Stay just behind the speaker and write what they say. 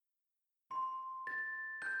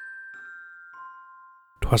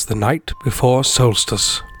was the night before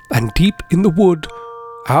solstice, and deep in the wood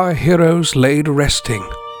our heroes laid resting,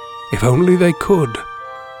 if only they could.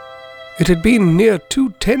 It had been near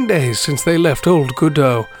 10 days since they left Old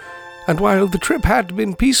Godot, and while the trip had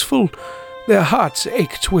been peaceful, their hearts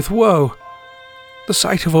ached with woe. The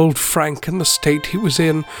sight of old Frank and the state he was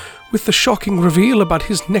in, with the shocking reveal about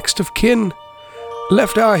his next of kin,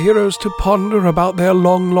 left our heroes to ponder about their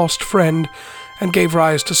long-lost friend, and gave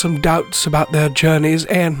rise to some doubts about their journey's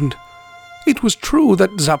end. It was true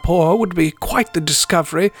that Zapor would be quite the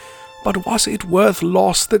discovery, but was it worth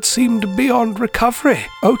loss that seemed beyond recovery?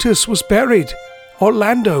 Otis was buried,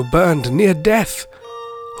 Orlando burned near death.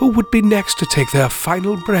 Who would be next to take their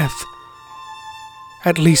final breath?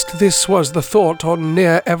 At least this was the thought on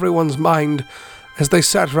near everyone's mind as they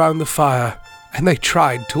sat round the fire, and they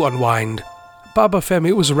tried to unwind. Baba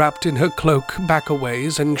Femi was wrapped in her cloak back a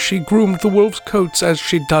ways, and she groomed the wolves' coats as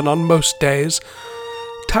she'd done on most days.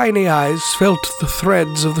 Tiny Eyes felt the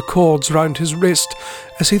threads of the cords round his wrist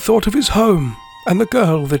as he thought of his home and the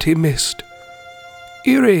girl that he missed.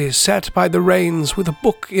 Erie sat by the reins with a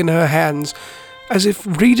book in her hands, as if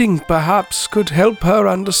reading perhaps could help her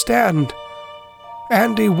understand.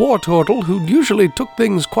 Andy Wartortle, who usually took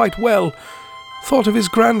things quite well, thought of his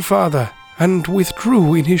grandfather and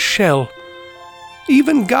withdrew in his shell.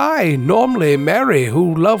 Even Guy, normally merry,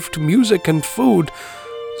 who loved music and food,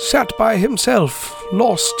 sat by himself,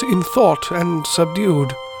 lost in thought and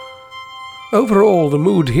subdued. Overall, the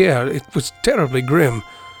mood here, it was terribly grim.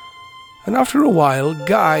 And after a while,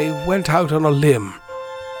 Guy went out on a limb.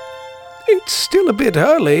 "It's still a bit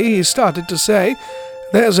early," he started to say.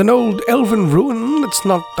 "There's an old elven ruin that's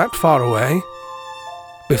not that far away."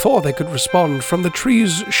 Before they could respond, from the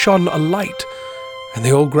trees shone a light, and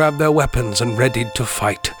they all grabbed their weapons and readied to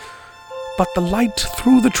fight. But the light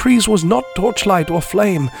through the trees was not torchlight or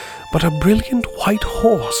flame, but a brilliant white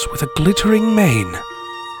horse with a glittering mane.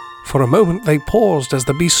 For a moment they paused as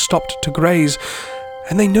the beast stopped to graze,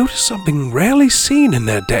 and they noticed something rarely seen in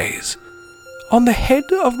their days. On the head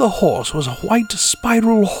of the horse was a white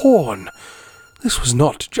spiral horn. This was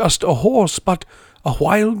not just a horse, but a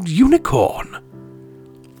wild unicorn.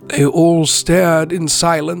 They all stared in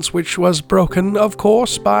silence, which was broken, of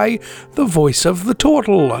course, by the voice of the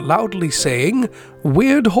turtle, loudly saying,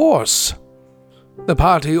 "Weird horse." The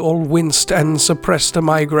party all winced and suppressed a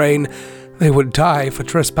migraine. They would die for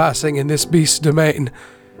trespassing in this beast's domain.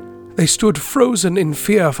 They stood frozen in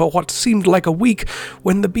fear for what seemed like a week,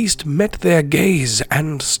 when the beast met their gaze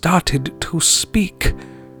and started to speak.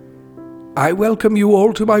 "I welcome you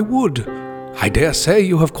all to my wood. I dare say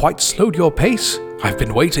you have quite slowed your pace. I've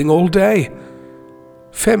been waiting all day.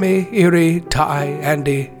 Femi, Erie, Ty,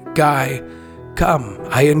 Andy, Guy, come,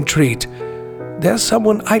 I entreat. There's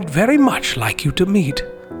someone I'd very much like you to meet."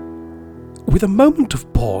 With a moment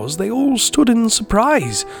of pause, they all stood in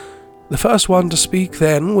surprise. The first one to speak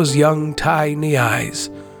then was young Tiny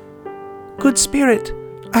Eyes. "Good Spirit,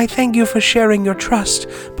 I thank you for sharing your trust,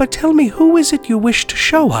 but tell me, who is it you wish to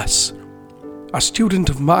show us?" "A student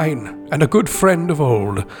of mine, and a good friend of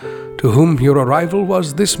old, to whom your arrival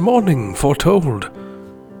was this morning foretold."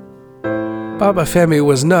 Baba Femi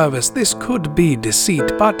was nervous. This could be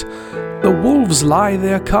deceit, but the wolves lie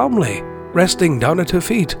there calmly, resting down at her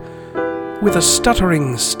feet. With a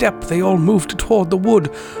stuttering step, they all moved toward the wood.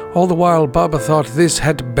 All the while, Baba thought this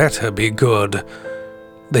had better be good.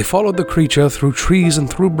 They followed the creature through trees and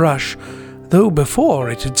through brush, though before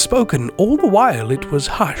it had spoken, all the while it was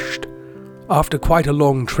hushed. After quite a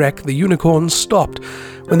long trek, the unicorn stopped.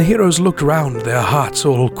 When the heroes looked round, their hearts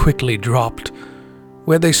all quickly dropped.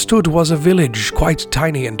 Where they stood was a village, quite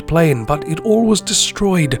tiny and plain, but it all was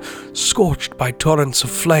destroyed, scorched by torrents of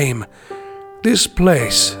flame. "This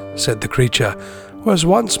place," said the creature, "was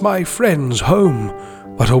once my friend's home,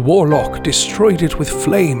 but a warlock destroyed it with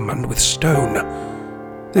flame and with stone.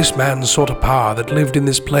 This man sought a power that lived in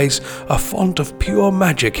this place, a font of pure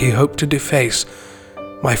magic he hoped to deface.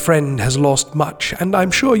 My friend has lost much, and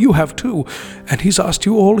I'm sure you have too, and he's asked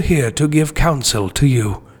you all here to give counsel to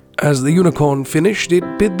you." As the unicorn finished,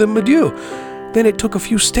 it bid them adieu. Then it took a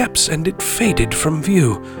few steps, and it faded from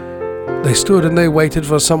view. They stood and they waited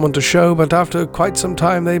for someone to show, but after quite some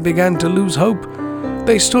time they began to lose hope.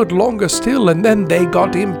 They stood longer still, and then they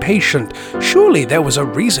got impatient. Surely there was a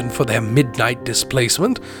reason for their midnight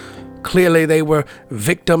displacement. Clearly they were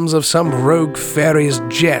victims of some rogue fairy's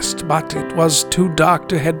jest, but it was too dark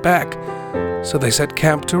to head back, so they set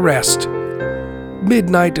camp to rest.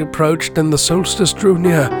 Midnight approached and the solstice drew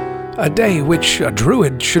near, a day which a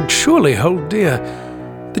druid should surely hold dear.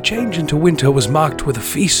 The change into winter was marked with a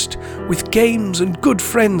feast, with games and good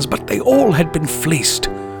friends, but they all had been fleeced.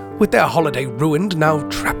 With their holiday ruined, now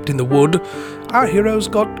trapped in the wood, our heroes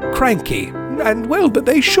got cranky, and well that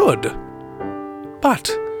they should.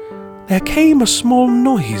 But there came a small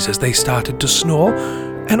noise as they started to snore,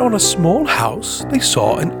 and on a small house they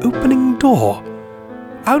saw an opening door.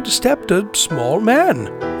 Out stepped a small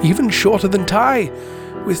man, even shorter than Ty,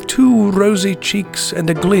 with 2 rosy cheeks and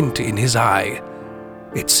a glint in his eye.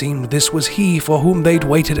 It seemed this was he for whom they'd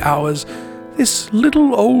waited hours, this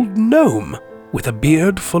little old gnome with a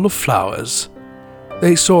beard full of flowers.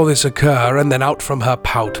 They saw this occur, and then out from her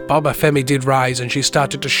pout Baba Femi did rise, and she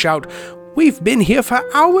started to shout. "We've been here for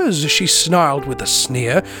hours," she snarled with a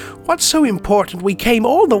sneer. "What's so important we came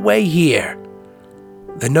all the way here?"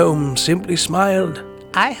 The gnome simply smiled.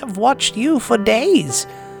 "I have watched you for days.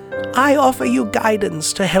 I offer you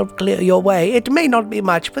guidance to help clear your way. It may not be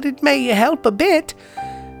much, but it may help a bit."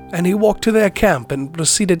 And he walked to their camp and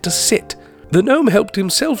proceeded to sit. The gnome helped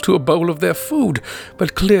himself to a bowl of their food,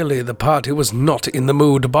 but clearly the party was not in the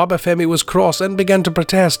mood. Baba Femi was cross and began to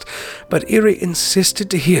protest, but Iri insisted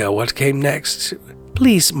to hear what came next.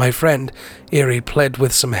 "Please, my friend," Iri pled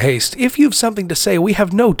with some haste, "if you've something to say, we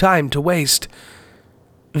have no time to waste."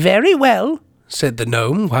 "Very well," said the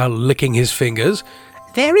gnome while licking his fingers.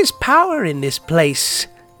 "There is power in this place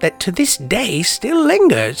that to this day still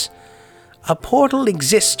lingers. A portal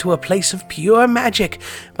exists to a place of pure magic,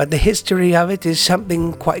 but the history of it is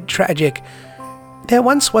something quite tragic. There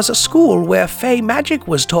once was a school where fey magic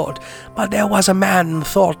was taught, but there was a man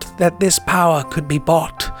thought that this power could be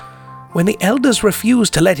bought. When the elders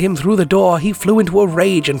refused to let him through the door, he flew into a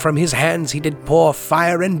rage, and from his hands he did pour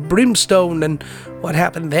fire and brimstone, and what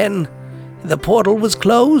happened then? The portal was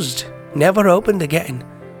closed, never opened again.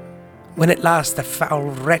 When at last the foul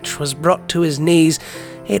wretch was brought to his knees,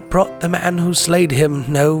 it brought the man who slayed him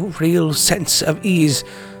no real sense of ease.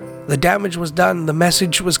 The damage was done, the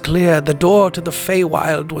message was clear, the door to the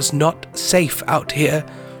Feywild was not safe out here.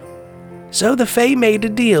 So the Fey made a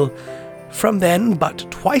deal. From then, but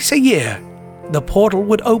twice a year, the portal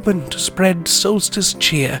would open to spread solstice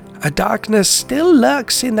cheer. A darkness still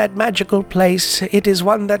lurks in that magical place. It is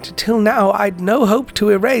one that till now I'd no hope to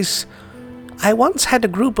erase. I once had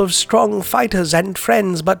a group of strong fighters and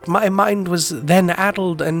friends, but my mind was then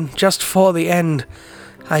addled, and just for the end,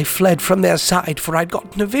 I fled from their side, for I'd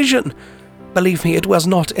gotten a vision. Believe me, it was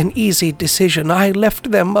not an easy decision. I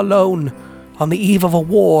left them alone, on the eve of a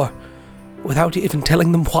war, without even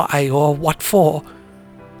telling them why or what for.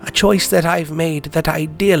 A choice that I've made that I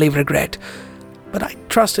dearly regret. But I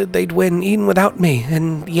trusted they'd win even without me,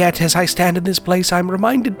 and yet as I stand in this place, I'm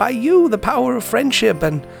reminded by you the power of friendship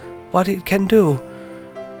and what it can do.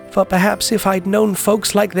 For perhaps if I'd known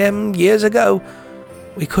folks like them years ago,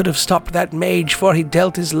 we could have stopped that mage before he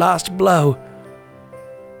dealt his last blow."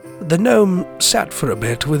 The gnome sat for a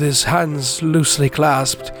bit with his hands loosely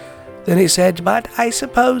clasped. Then he said, "But I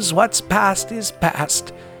suppose what's past is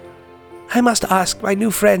past. I must ask my new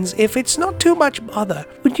friends, if it's not too much bother,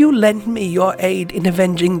 would you lend me your aid in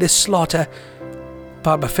avenging this slaughter?"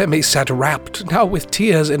 Baba Femi sat rapt, now with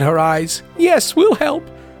tears in her eyes. "Yes, we'll help.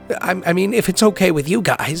 I mean, if it's okay with you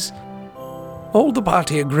guys." All the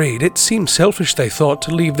party agreed. It seemed selfish, they thought,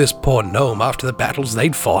 to leave this poor gnome after the battles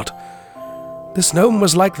they'd fought. This gnome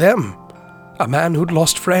was like them, a man who'd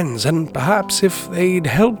lost friends, and perhaps if they'd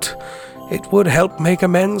helped, it would help make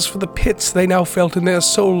amends for the pits they now felt in their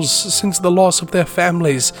souls since the loss of their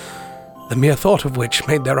families, the mere thought of which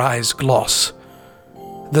made their eyes gloss.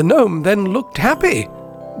 The gnome then looked happy,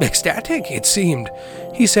 ecstatic, it seemed.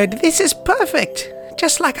 He said, "This is perfect,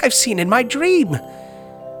 just like I've seen in my dream.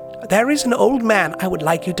 There is an old man I would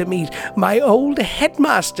like you to meet, my old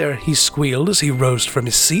headmaster," he squealed as he rose from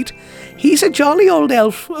his seat. "He's a jolly old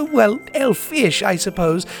elf, well, elfish, I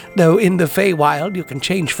suppose, though in the Feywild you can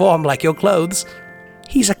change form like your clothes.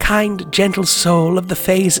 He's a kind, gentle soul of the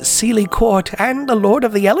Fey's Seelie court, and a lord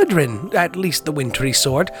of the Eladrin, at least the wintry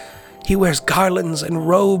sort. He wears garlands and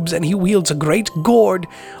robes, and he wields a great gourd.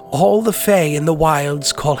 All the Fey in the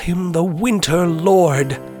wilds call him the Winter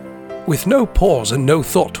Lord." With no pause and no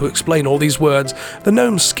thought to explain all these words, the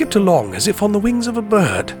gnome skipped along as if on the wings of a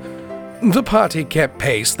bird. The party kept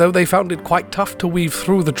pace, though they found it quite tough to weave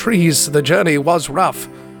through the trees. The journey was rough.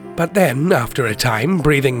 But then, after a time,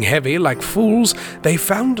 breathing heavy like fools, they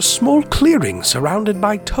found a small clearing surrounded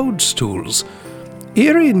by toadstools.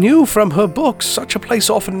 Iri knew from her books such a place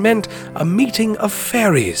often meant a meeting of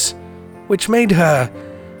fairies, which made her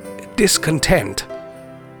discontent.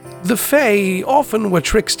 The Fae often were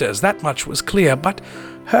tricksters, that much was clear, but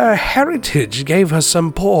her heritage gave her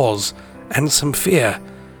some pause and some fear.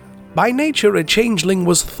 By nature, a changeling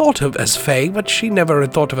was thought of as Fae, but she never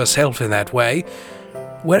had thought of herself in that way.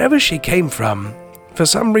 Wherever she came from, For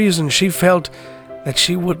some reason she felt that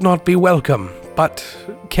she would not be welcome, but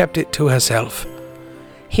kept it to herself.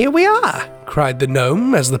 "Here we are," cried the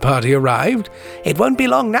gnome as the party arrived. "It won't be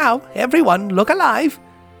long now. Everyone, look alive."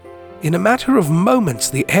 In a matter of moments,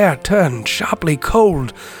 the air turned sharply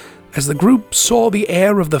cold as the group saw the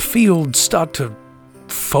air of the field start to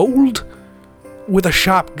fold. With a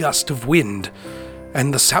sharp gust of wind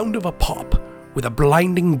and the sound of a pop, with a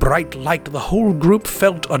blinding bright light, the whole group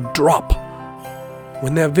felt a drop.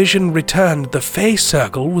 When their vision returned, the Fey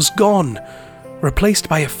circle was gone, replaced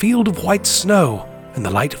by a field of white snow and the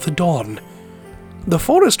light of the dawn. The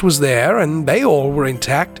forest was there, and they all were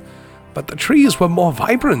intact, but the trees were more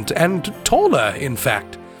vibrant and taller, in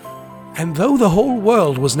fact. And though the whole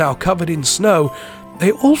world was now covered in snow,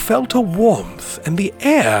 they all felt a warmth, and the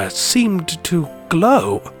air seemed to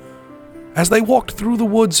glow. As they walked through the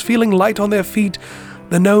woods, feeling light on their feet,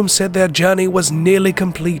 the gnome said their journey was nearly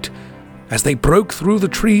complete. As they broke through the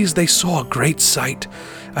trees, they saw a great sight,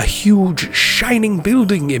 a huge, shining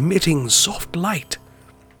building emitting soft light.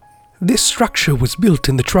 This structure was built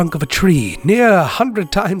in the trunk of a tree, near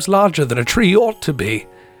 100 times larger than a tree ought to be.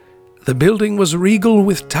 The building was regal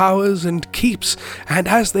with towers and keeps, and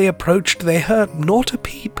as they approached they heard naught a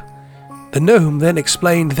peep. The gnome then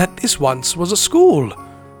explained that this once was a school,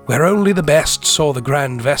 where only the best saw the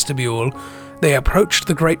grand vestibule. They approached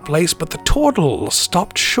the great place, but the turtle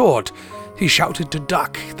stopped short. He shouted to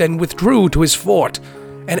duck, then withdrew to his fort.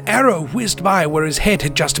 An arrow whizzed by where his head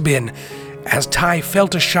had just been, as Ty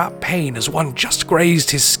felt a sharp pain as one just grazed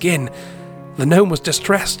his skin. The gnome was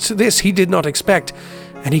distressed. This he did not expect,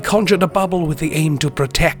 and he conjured a bubble with the aim to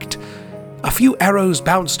protect. A few arrows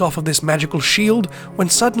bounced off of this magical shield, when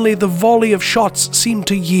suddenly the volley of shots seemed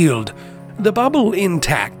to yield. The bubble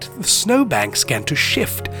intact, the snowbanks began to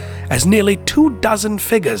shift, as nearly 24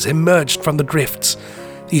 figures emerged from the drifts.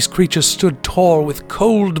 These creatures stood tall with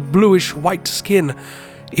cold, bluish-white skin.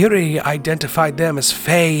 Iri identified them as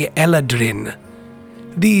Fey Eladrin.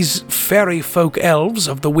 These fairy folk elves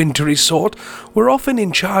of the wintry sort were often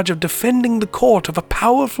in charge of defending the court of a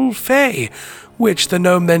powerful Fey, which the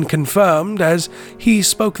gnome then confirmed, as he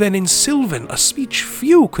spoke then in Sylvan, a speech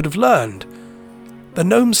few could have learned. The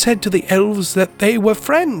gnome said to the elves that they were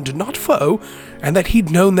friend, not foe, and that he'd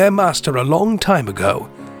known their master a long time ago.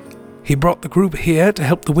 He brought the group here to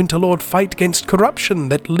help the Winterlord fight against corruption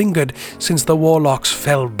that lingered since the warlock's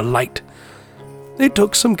fell blight. It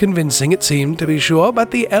took some convincing, it seemed, to be sure,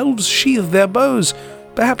 but the elves sheathed their bows.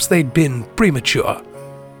 Perhaps they'd been premature.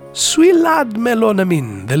 "Suilad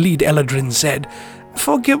Melonamin," the lead Eladrin said.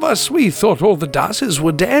 "Forgive us, we thought all the Dasses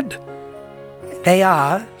were dead." "They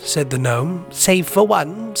are," said the gnome, "save for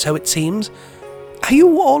one, so it seems. Are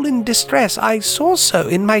you all in distress? I saw so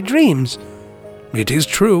in my dreams." "It is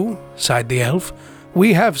true," sighed the elf.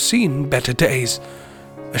 "We have seen better days.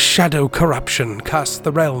 A shadow corruption casts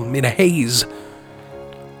the realm in a haze."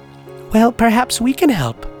 "Well, perhaps we can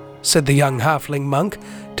help," said the young halfling monk,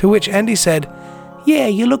 to which Andy said, "Yeah,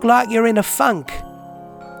 you look like you're in a funk."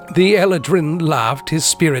 The Eladrin laughed, his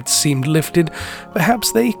spirits seemed lifted.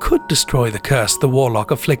 Perhaps they could destroy the curse the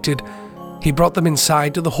warlock afflicted. He brought them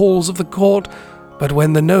inside to the halls of the court, but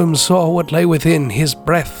when the gnome saw what lay within, his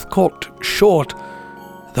breath caught short.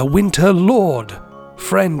 The Winter Lord,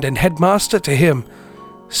 friend and headmaster to him,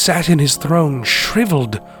 sat in his throne,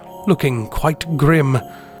 shriveled, looking quite grim.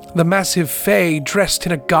 The massive Fey, dressed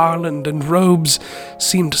in a garland and robes,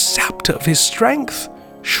 seemed sapped of his strength,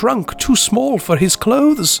 shrunk too small for his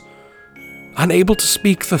clothes. Unable to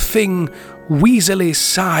speak, the thing wheezily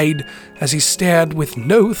sighed as he stared with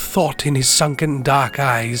no thought in his sunken dark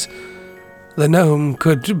eyes. The gnome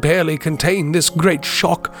could barely contain this great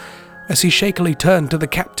shock as he shakily turned to the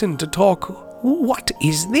captain to talk. "What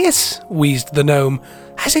is this?" wheezed the gnome.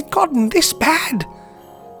 "Has it gotten this bad?"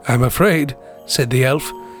 "I'm afraid," said the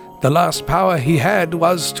elf. "The last power he had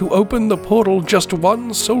was to open the portal just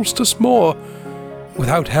one solstice more.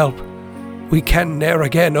 Without help, we can ne'er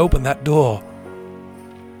again open that door."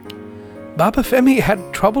 Baba Femi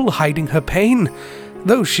had trouble hiding her pain.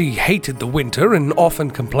 Though she hated the winter and often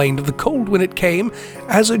complained of the cold when it came,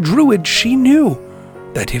 as a druid she knew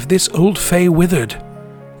that if this old Fey withered,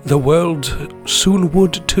 the world soon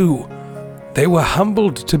would too. They were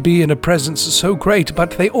humbled to be in a presence so great,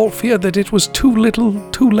 but they all feared that it was too little,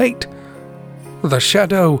 too late. "The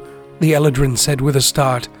shadow," the Eladrin said with a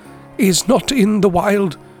start, "is not in the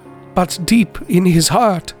wild, but deep in his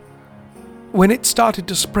heart. When it started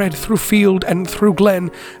to spread through field and through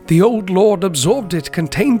glen, the old lord absorbed it,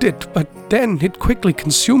 contained it, but then it quickly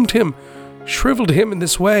consumed him, shriveled him in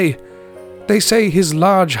this way. They say his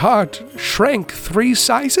large heart shrank 3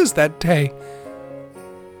 sizes that day."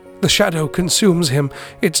 The shadow consumes him.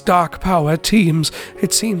 Its dark power teems.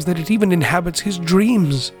 It seems that it even inhabits his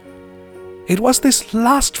dreams. It was this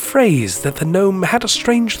last phrase that the gnome had a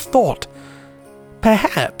strange thought.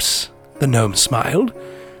 Perhaps, the gnome smiled,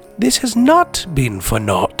 this has not been for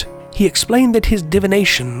naught. He explained that his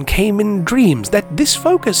divination came in dreams, that this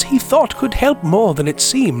focus he thought could help more than it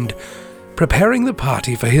seemed. Preparing the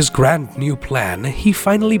party for his grand new plan, he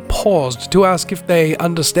finally paused to ask if they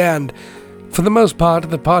understand. For the most part,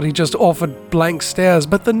 the party just offered blank stares,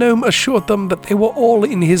 but the gnome assured them that they were all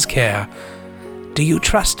in his care. "Do you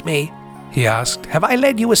trust me?" he asked. "Have I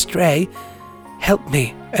led you astray? Help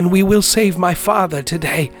me, and we will save my father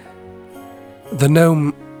today." The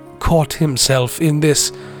gnome caught himself in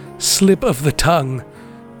this slip of the tongue,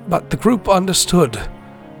 but the group understood,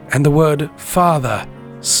 and the word father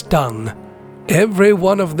stung. Every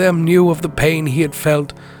one of them knew of the pain he had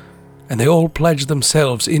felt, and they all pledged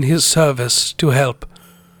themselves in his service to help.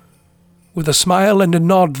 With a smile and a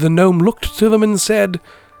nod, the gnome looked to them and said,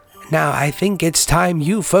 "Now I think it's time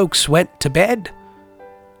you folks went to bed."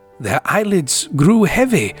 Their eyelids grew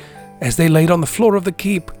heavy as they laid on the floor of the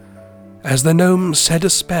keep, as the gnome said a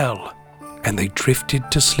spell, and they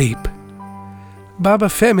drifted to sleep. Baba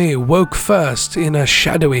Femi woke first in a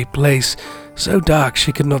shadowy place, so dark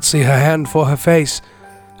she could not see her hand for her face.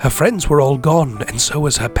 Her friends were all gone, and so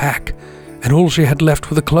was her pack, and all she had left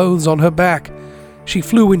were the clothes on her back. She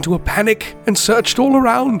flew into a panic and searched all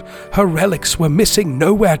around. Her relics were missing,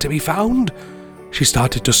 nowhere to be found. She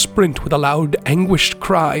started to sprint with a loud, anguished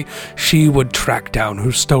cry. She would track down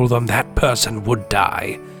who stole them. That person would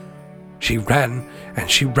die. She ran, and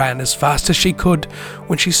she ran as fast as she could,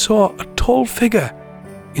 when she saw a tall figure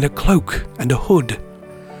in a cloak and a hood.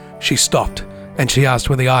 She stopped, and she asked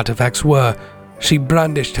where the artifacts were. She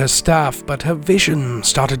brandished her staff, but her vision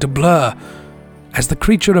started to blur. As the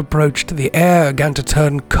creature approached, the air began to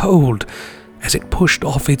turn cold as it pushed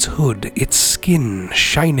off its hood, its skin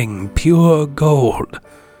shining pure gold.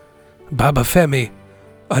 Baba Femi,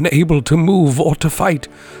 unable to move or to fight,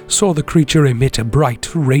 saw the creature emit a bright,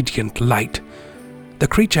 radiant light. The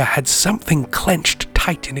creature had something clenched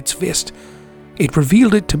tight in its fist. It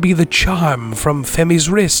revealed it to be the charm from Femi's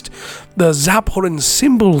wrist. The Zaporan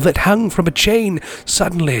symbol that hung from a chain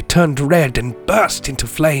suddenly turned red and burst into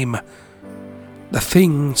flame. The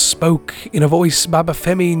thing spoke in a voice Baba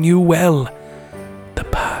Femi knew well. "The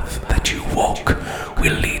path that you walk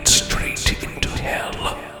will lead straight into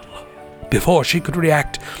hell." Before she could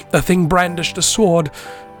react, the thing brandished a sword.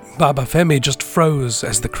 Baba Femi just froze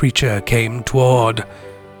as the creature came toward.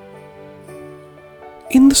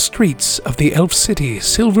 In the streets of the elf city,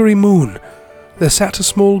 Silvery Moon, there sat a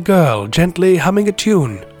small girl gently humming a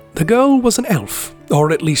tune. The girl was an elf,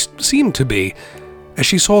 or at least seemed to be. As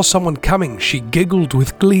she saw someone coming, she giggled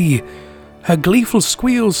with glee. Her gleeful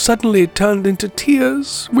squeals suddenly turned into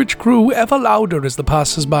tears, which grew ever louder as the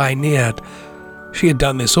passers-by neared. She had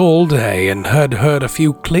done this all day, and had heard a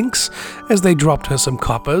few clinks as they dropped her some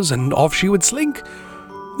coppers, and off she would slink.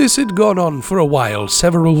 This had gone on for a while,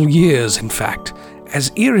 several years in fact,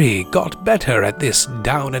 as Eerie got better at this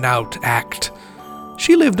down-and-out act.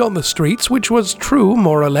 She lived on the streets, which was true,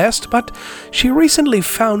 more or less, but she recently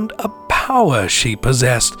found a power she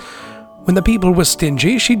possessed. When the people were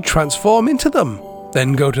stingy, she'd transform into them,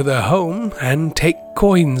 then go to their home and take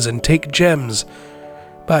coins and take gems.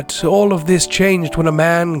 But all of this changed when a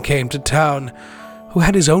man came to town who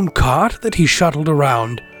had his own cart that he shuttled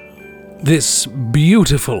around. This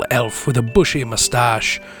beautiful elf with a bushy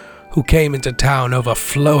mustache, who came into town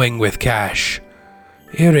overflowing with cash.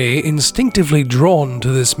 Eerie, instinctively drawn to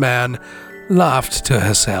this man, laughed to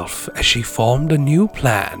herself as she formed a new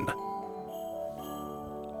plan.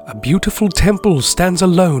 A beautiful temple stands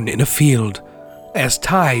alone in a field, as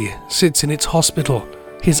Tai sits in its hospital,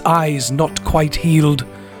 his eyes not quite healed.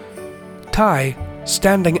 Tai,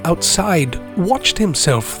 standing outside, watched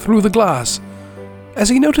himself through the glass, as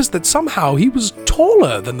he noticed that somehow he was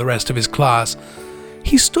taller than the rest of his class.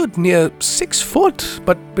 He stood near 6 foot,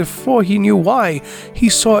 but before he knew why, he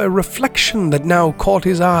saw a reflection that now caught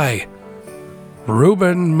his eye.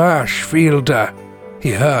 "Reuben Marshfielder,"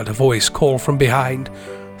 he heard a voice call from behind.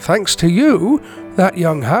 "Thanks to you, that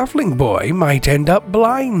young halfling boy might end up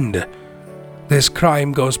blind. This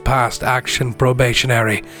crime goes past action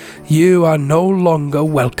probationary. You are no longer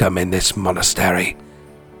welcome in this monastery."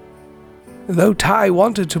 Though Tai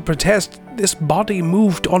wanted to protest, this body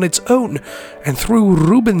moved on its own, and through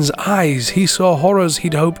Reuben's eyes he saw horrors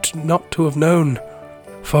he'd hoped not to have known.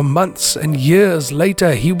 For months and years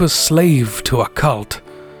later he was slave to a cult,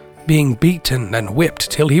 being beaten and whipped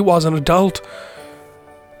till he was an adult.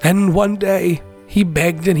 Then one day He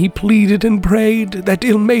begged and he pleaded and prayed that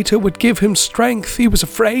Ilmater would give him strength. He was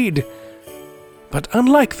afraid. But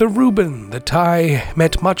unlike the Reuben that Tai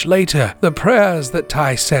met much later, the prayers that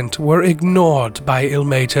Tai sent were ignored by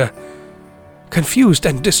Ilmater. Confused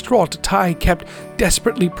and distraught, Tai kept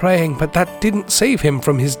desperately praying, but that didn't save him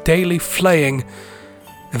from his daily flaying.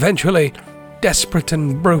 Eventually, desperate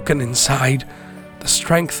and broken inside, the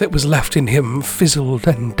strength that was left in him fizzled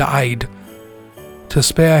and died. To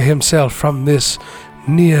spare himself from this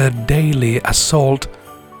near-daily assault,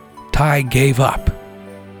 Tai gave up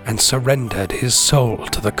and surrendered his soul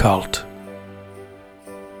to the cult.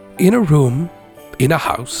 In a room, in a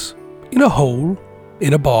house, in a hole,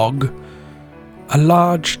 in a bog, a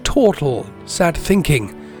large turtle sat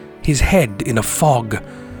thinking, his head in a fog.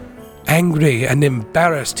 Angry and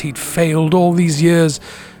embarrassed he'd failed all these years.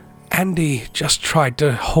 Andy just tried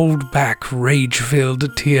to hold back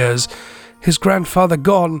rage-filled tears. His grandfather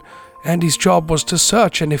gone, Andy's job was to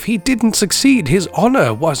search, and if he didn't succeed, his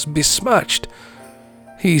honor was besmirched.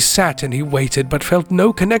 He sat and he waited, but felt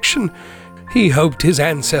no connection. He hoped his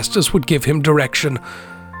ancestors would give him direction.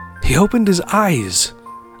 He opened his eyes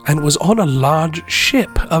and was on a large ship,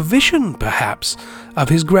 a vision, perhaps, of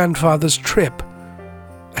his grandfather's trip.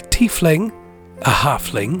 A tiefling, a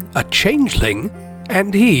halfling, a changeling,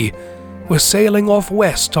 and he were sailing off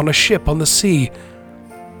west on a ship on the sea.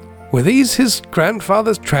 Were these his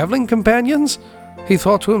grandfather's traveling companions? He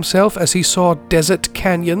thought to himself as he saw desert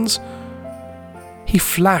canyons. He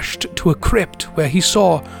flashed to a crypt where he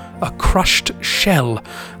saw a crushed shell.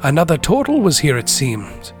 Another turtle was here, it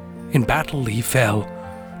seemed. In battle he fell.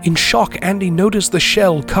 In shock, Andy noticed the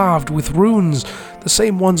shell carved with runes, the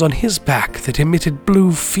same ones on his back that emitted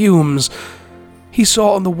blue fumes. He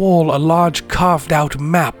saw on the wall a large carved-out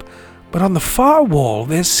map, but on the far wall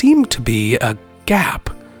there seemed to be a gap.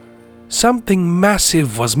 Something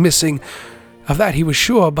massive was missing. Of that he was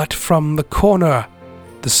sure, but from the corner,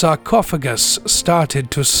 the sarcophagus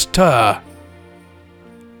started to stir.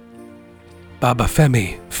 Baba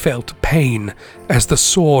Femi felt pain as the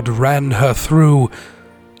sword ran her through.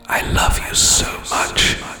 I love you so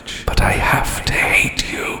much, but I have to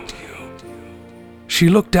hate you. She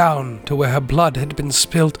looked down to where her blood had been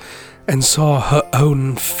spilt and saw her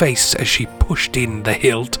own face as she pushed in the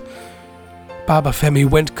hilt. Baba Femi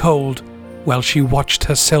went cold while she watched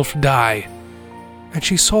herself die, and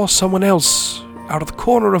she saw someone else out of the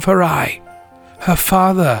corner of her eye. Her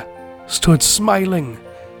father stood smiling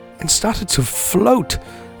and started to float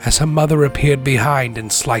as her mother appeared behind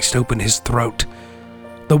and sliced open his throat.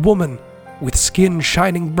 The woman, with skin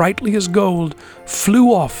shining brightly as gold,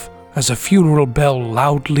 flew off as a funeral bell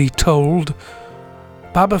loudly tolled.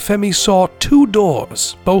 Baba Femi saw 2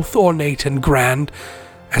 doors, both ornate and grand,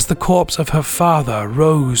 as the corpse of her father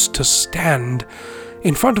rose to stand.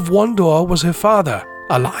 In front of one door was her father,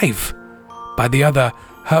 alive. By the other,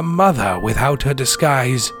 her mother without her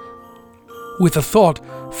disguise. With a thought,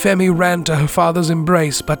 Femi ran to her father's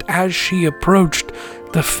embrace, but as she approached,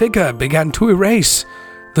 the figure began to erase.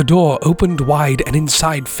 The door opened wide, and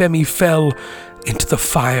inside Femi fell into the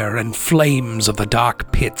fire and flames of the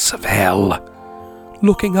dark pits of hell.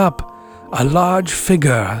 Looking up, a large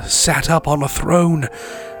figure sat up on a throne,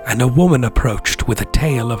 and a woman approached with a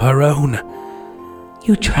tale of her own.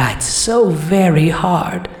 You tried so very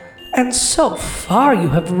hard, and so far you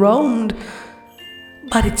have roamed.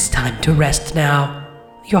 But it's time to rest now.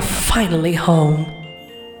 You're finally home.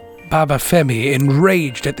 Baba Femi,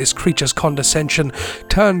 enraged at this creature's condescension,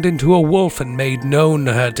 turned into a wolf and made known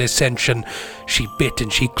her dissension. She bit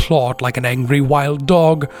and she clawed like an angry wild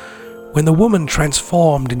dog, when the woman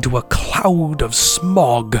transformed into a cloud of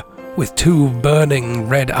smog. With 2 burning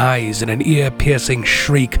red eyes and an ear-piercing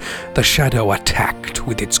shriek, the shadow attacked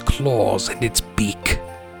with its claws and its beak.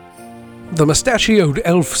 The mustachioed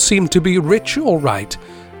elf seemed to be rich all right,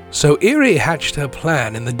 so Eerie hatched her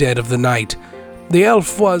plan in the dead of the night. The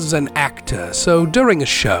elf was an actor, so during a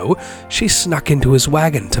show, she snuck into his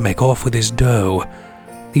wagon to make off with his dough.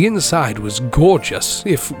 The inside was gorgeous,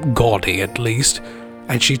 if gaudy at least,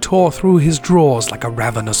 and she tore through his drawers like a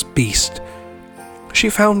ravenous beast. She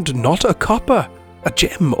found not a copper, a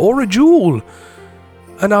gem, or a jewel,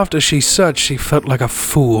 and after she searched, she felt like a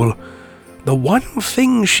fool. The one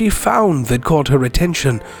thing she found that caught her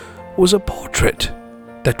attention was a portrait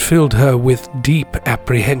that filled her with deep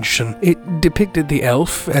apprehension. It depicted the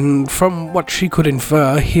elf, and from what she could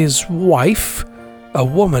infer, his wife, a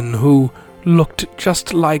woman who looked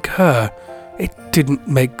just like her. It didn't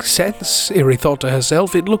make sense, Eerie thought to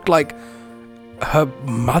herself. It looked like her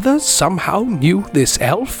mother somehow knew this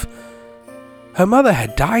elf. Her mother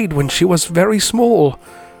had died when she was very small.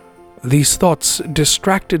 These thoughts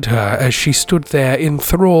distracted her as she stood there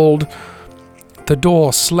enthralled. The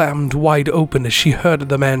door slammed wide open as she heard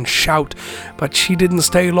the man shout, but she didn't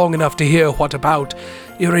stay long enough to hear what about.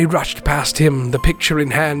 Eerie rushed past him, the picture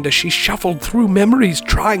in hand, as she shuffled through memories,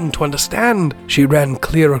 trying to understand. She ran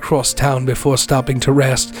clear across town before stopping to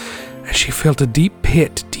rest, and she felt a deep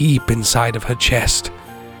pit deep inside of her chest.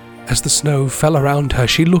 As the snow fell around her,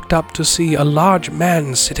 she looked up to see a large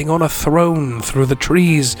man sitting on a throne through the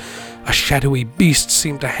trees. A shadowy beast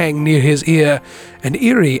seemed to hang near his ear, and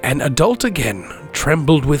Eerie, an adult again,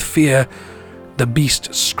 trembled with fear. The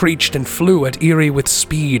beast screeched and flew at Eerie with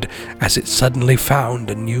speed as it suddenly found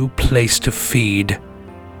a new place to feed.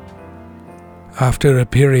 After a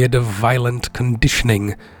period of violent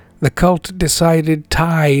conditioning, the cult decided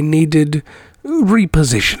Ty needed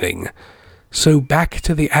repositioning. So back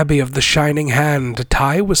to the Abbey of the Shining Hand,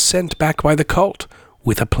 Ty was sent back by the cult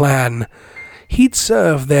with a plan. He'd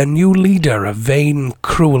serve their new leader, a vain,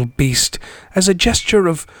 cruel beast, as a gesture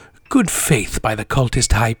of good faith by the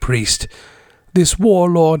cultist high priest. This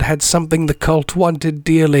warlord had something the cult wanted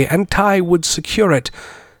dearly, and Ty would secure it,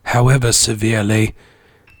 however severely.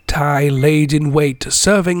 Ty laid in wait,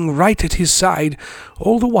 serving right at his side.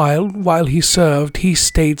 All the while he served, he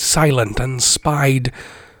stayed silent and spied.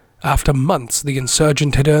 After months, the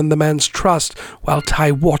insurgent had earned the man's trust, while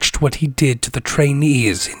Ty watched what he did to the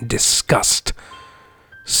trainees in disgust.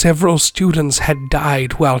 Several students had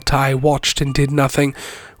died while Ty watched and did nothing,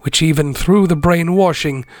 which even through the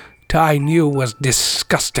brainwashing, Ty knew was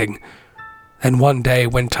disgusting. And one day,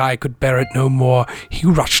 when Ty could bear it no more, he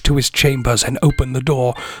rushed to his chambers and opened the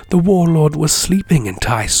door. The warlord was sleeping, and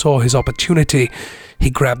Ty saw his opportunity.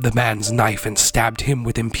 He grabbed the man's knife and stabbed him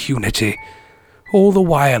with impunity. All the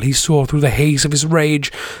while he saw through the haze of his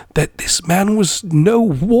rage that this man was no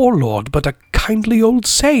warlord, but a kindly old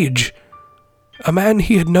sage, a man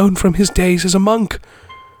he had known from his days as a monk.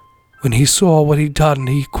 When he saw what he'd done,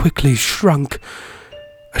 he quickly shrunk.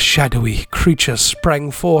 A shadowy creature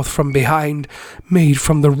sprang forth from behind, made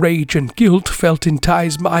from the rage and guilt felt in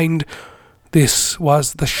Ty's mind. This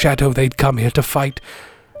was the shadow they'd come here to fight,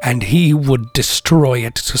 and he would destroy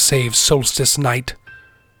it to save Solstice Night.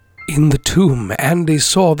 In the tomb, Andy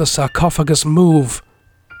saw the sarcophagus move,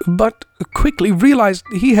 but quickly realized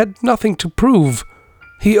he had nothing to prove.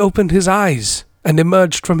 He opened his eyes and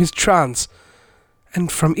emerged from his trance, and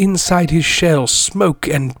from inside his shell smoke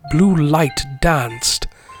and blue light danced.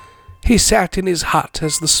 He sat in his hut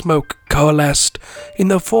as the smoke coalesced in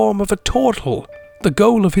the form of a turtle, the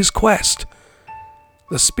goal of his quest.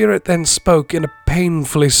 The spirit then spoke in a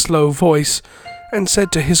painfully slow voice and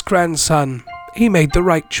said to his grandson, he made the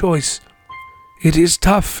right choice. It is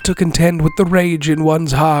tough to contend with the rage in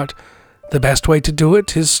one's heart. The best way to do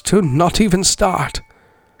it is to not even start.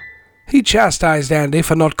 He chastised Andy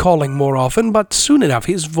for not calling more often, but soon enough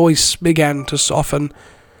his voice began to soften.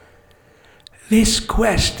 This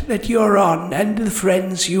quest that you're on and the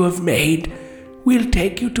friends you have made will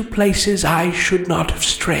take you to places I should not have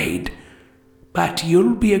strayed. But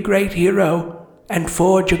you'll be a great hero and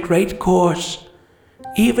forge a great course.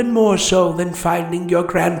 Even more so than finding your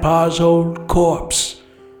grandpa's old corpse.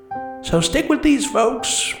 So stick with these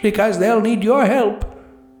folks, because they'll need your help.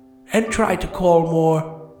 And try to call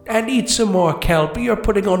more, and eat some more kelp. You're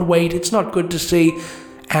putting on weight, it's not good to see.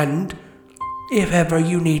 And if ever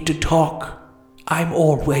you need to talk, I'm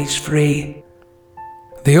always free.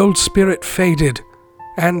 The old spirit faded,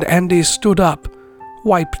 and Andy stood up,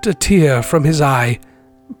 wiped a tear from his eye,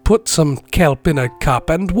 put some kelp in a cup,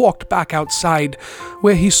 and walked back outside,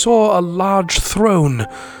 where he saw a large throne,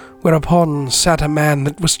 whereupon sat a man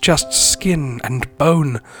that was just skin and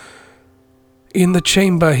bone. In the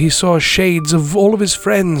chamber he saw shades of all of his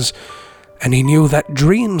friends, and he knew that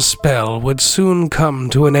dream spell would soon come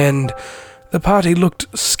to an end. The party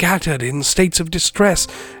looked scattered in states of distress,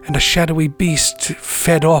 and a shadowy beast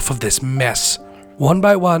fed off of this mess. One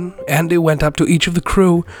by one, Andy went up to each of the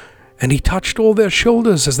crew, and he touched all their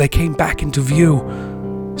shoulders as they came back into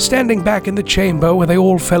view. Standing back in the chamber where they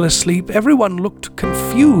all fell asleep, everyone looked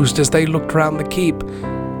confused as they looked round the keep.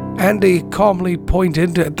 Andy calmly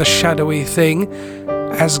pointed at the shadowy thing,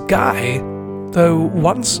 as Guy, though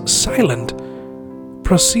once silent,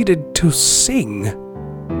 proceeded to sing.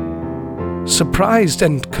 Surprised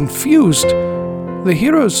and confused, the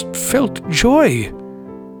heroes felt joy.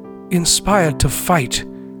 Inspired to fight,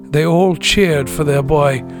 they all cheered for their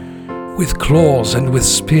boy. With claws and with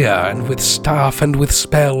spear and with staff and with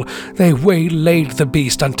spell, they waylaid the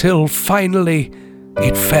beast until finally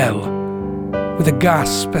it fell. With a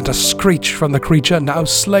gasp and a screech from the creature now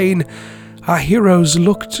slain, our heroes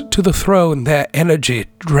looked to the throne, their energy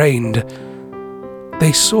drained.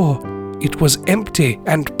 They saw It was empty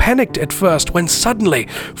and panicked at first when suddenly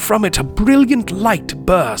from it a brilliant light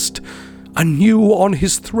burst. Anew on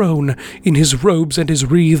his throne, in his robes and his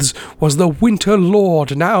wreaths, was the Winter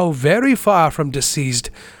Lord, now very far from deceased.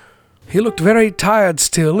 He looked very tired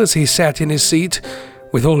still as he sat in his seat.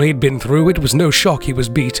 With all he'd been through, it was no shock he was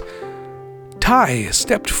beat. Tai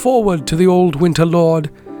stepped forward to the old Winter Lord.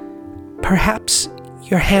 "Perhaps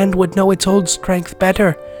your hand would know its old strength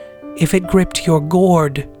better if it gripped your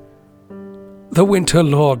gourd." The Winter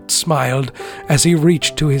Lord smiled as he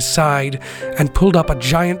reached to his side and pulled up a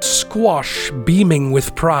giant squash beaming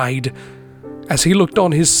with pride. As he looked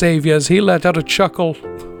on his saviors, he let out a chuckle.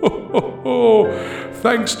 "Ho, ho, ho!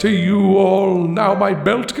 Thanks to you all, now my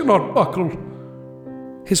belt cannot buckle."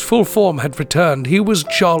 His full form had returned. He was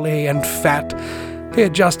jolly and fat. He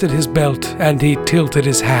adjusted his belt and he tilted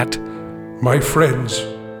his hat. "My friends,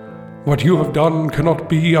 what you have done cannot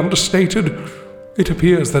be understated. It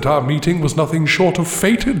appears that our meeting was nothing short of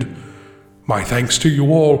fated. My thanks to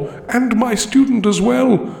you all, and my student as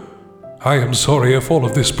well. I am sorry if all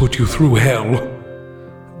of this put you through hell."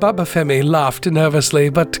 Baba Femi laughed nervously,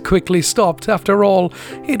 but quickly stopped. After all,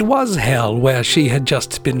 it was hell where she had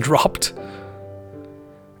just been dropped.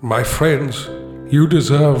 "My friends, you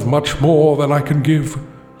deserve much more than I can give.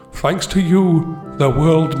 Thanks to you, the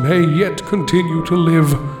world may yet continue to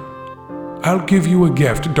live. I'll give you a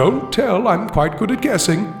gift. Don't tell, I'm quite good at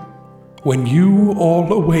guessing. When you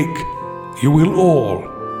all awake, you will all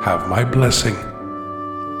have my blessing."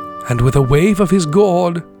 And with a wave of his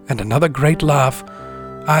gourd and another great laugh,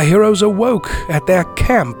 our heroes awoke at their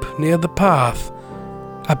camp near the path.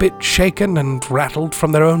 A bit shaken and rattled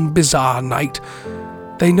from their own bizarre night,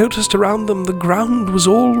 they noticed around them the ground was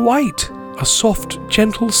all white, a soft,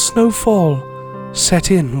 gentle snowfall set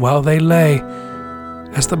in while they lay,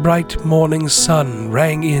 as the bright morning sun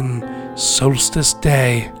rang in solstice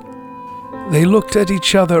day. They looked at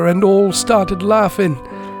each other and all started laughing.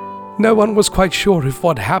 No one was quite sure if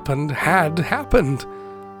what happened had happened.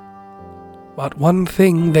 But one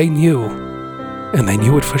thing they knew, and they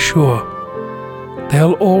knew it for sure.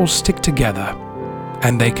 They'll all stick together,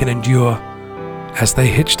 and they can endure. As they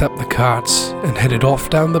hitched up the carts and headed off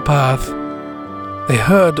down the path, they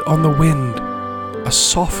heard on the wind a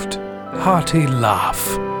soft, hearty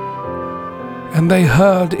laugh. And they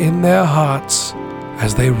heard in their hearts,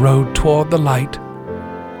 as they rode toward the light,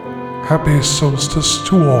 "Happy solstice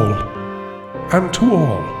to all, and to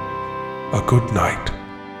all a good night."